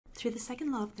Through the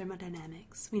second law of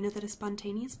thermodynamics, we know that a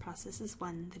spontaneous process is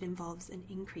one that involves an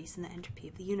increase in the entropy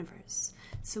of the universe.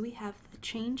 So we have the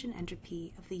change in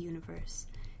entropy of the universe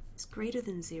is greater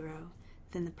than 0,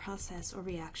 then the process or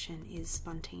reaction is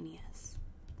spontaneous.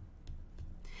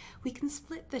 We can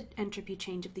split the entropy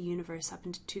change of the universe up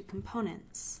into two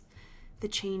components: the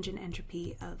change in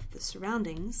entropy of the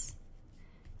surroundings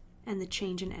and the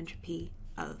change in entropy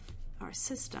of our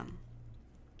system.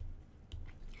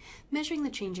 Measuring the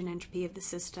change in entropy of the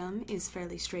system is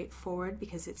fairly straightforward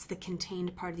because it's the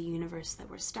contained part of the universe that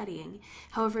we're studying.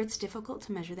 However, it's difficult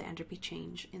to measure the entropy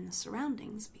change in the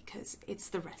surroundings because it's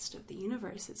the rest of the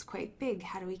universe. It's quite big.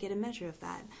 How do we get a measure of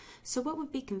that? So what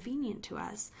would be convenient to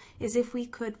us is if we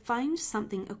could find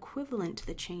something equivalent to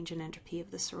the change in entropy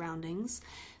of the surroundings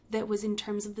that was in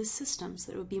terms of the system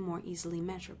so that it would be more easily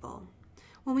measurable.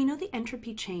 Well, we know the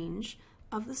entropy change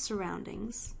of the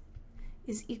surroundings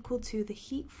is equal to the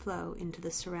heat flow into the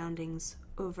surroundings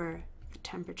over the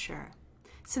temperature.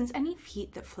 Since any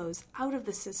heat that flows out of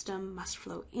the system must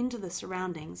flow into the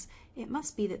surroundings, it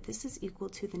must be that this is equal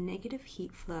to the negative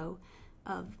heat flow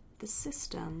of the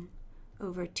system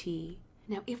over T.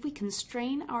 Now, if we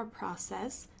constrain our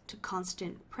process to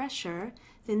constant pressure,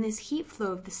 then this heat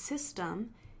flow of the system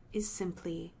is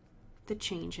simply the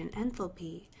change in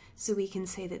enthalpy. So we can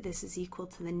say that this is equal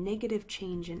to the negative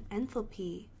change in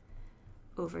enthalpy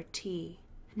over T.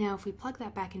 Now, if we plug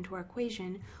that back into our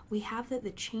equation, we have that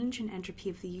the change in entropy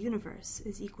of the universe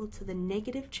is equal to the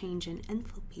negative change in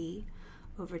enthalpy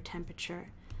over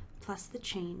temperature plus the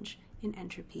change in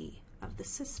entropy of the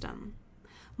system.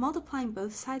 Multiplying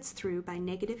both sides through by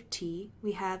negative T,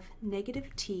 we have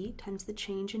negative T times the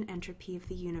change in entropy of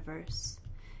the universe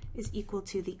is equal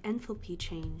to the enthalpy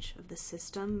change of the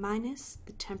system minus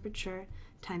the temperature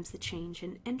times the change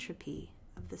in entropy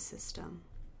of the system.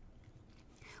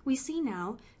 We see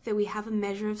now that we have a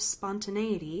measure of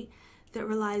spontaneity that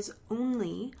relies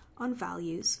only on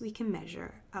values we can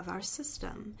measure of our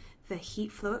system: the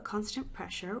heat flow at constant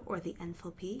pressure, or the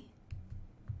enthalpy,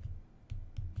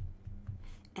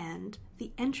 and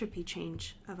the entropy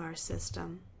change of our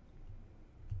system.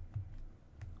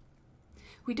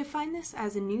 We define this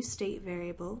as a new state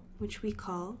variable, which we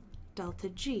call delta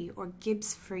G, or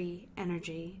Gibbs free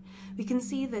energy. We can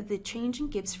see that the change in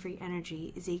Gibbs free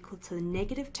energy is equal to the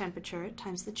negative temperature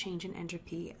times the change in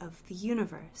entropy of the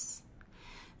universe.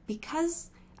 Because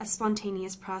a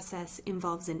spontaneous process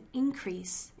involves an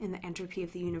increase in the entropy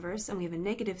of the universe, and we have a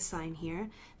negative sign here,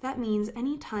 that means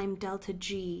any time delta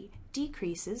G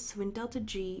decreases, so when delta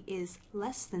G is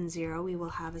less than 0, we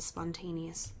will have a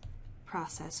spontaneous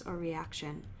process or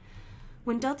reaction.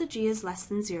 When delta G is less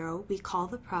than 0, we call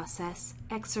the process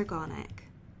exergonic.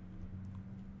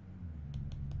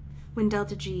 When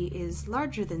delta G is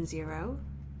larger than 0,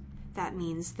 that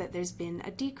means that there's been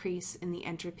a decrease in the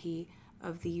entropy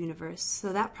of the universe,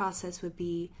 so that process would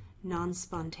be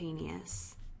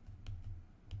non-spontaneous.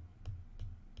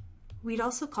 We'd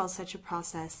also call such a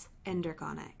process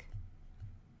endergonic.